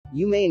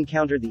You may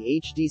encounter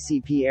the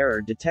HDCP error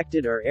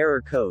detected or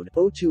error code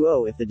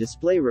 020 if the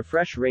display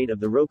refresh rate of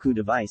the Roku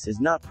device is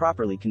not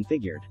properly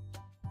configured.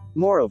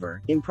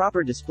 Moreover,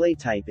 improper display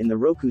type in the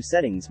Roku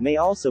settings may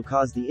also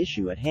cause the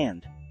issue at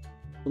hand.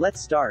 Let's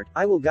start.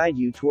 I will guide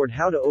you toward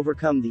how to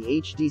overcome the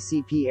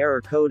HDCP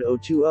error code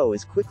 020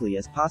 as quickly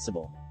as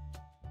possible.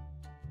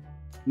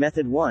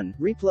 Method 1.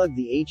 Replug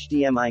the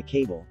HDMI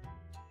cable.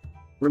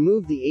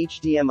 Remove the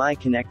HDMI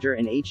connector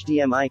and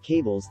HDMI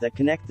cables that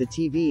connect the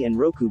TV and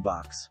Roku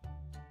box.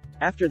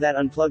 After that,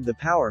 unplug the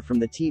power from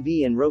the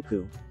TV and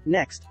Roku.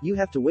 Next, you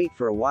have to wait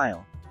for a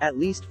while, at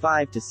least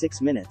 5 to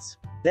 6 minutes.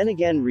 Then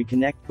again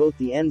reconnect both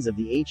the ends of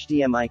the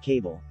HDMI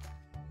cable.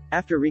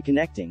 After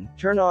reconnecting,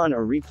 turn on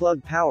or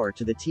replug power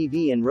to the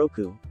TV and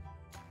Roku.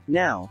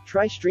 Now,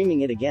 try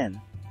streaming it again.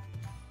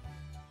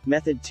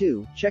 Method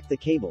 2. Check the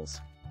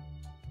cables.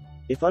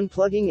 If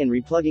unplugging and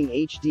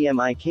replugging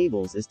HDMI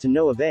cables is to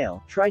no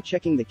avail, try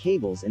checking the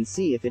cables and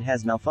see if it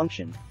has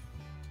malfunctioned.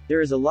 There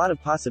is a lot of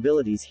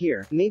possibilities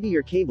here. Maybe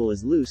your cable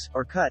is loose,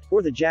 or cut,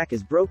 or the jack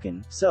is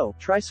broken, so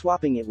try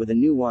swapping it with a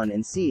new one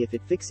and see if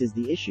it fixes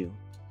the issue.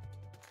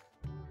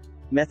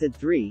 Method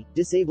 3.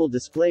 Disable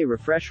display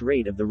refresh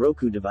rate of the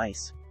Roku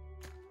device.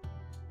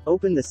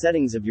 Open the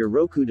settings of your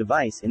Roku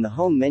device in the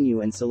Home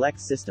menu and select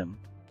System.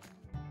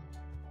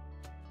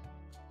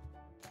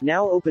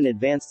 Now open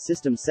Advanced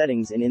System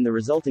Settings and in the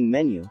resulting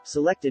menu,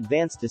 select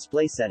Advanced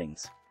Display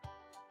Settings.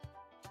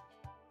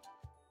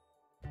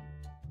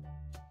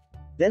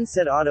 Then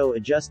set Auto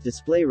Adjust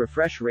Display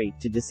Refresh Rate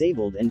to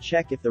Disabled and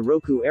check if the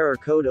Roku error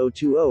code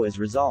 020 is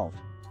resolved.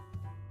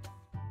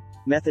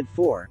 Method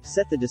 4.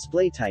 Set the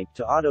display type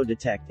to Auto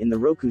Detect in the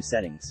Roku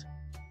settings.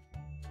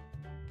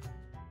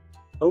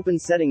 Open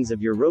Settings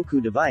of your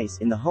Roku device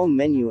in the Home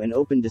menu and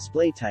open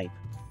Display Type.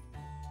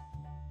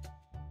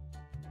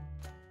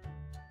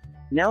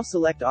 Now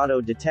select Auto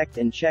Detect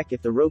and check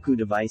if the Roku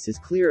device is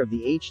clear of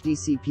the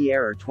HDCP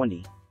error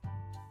 20.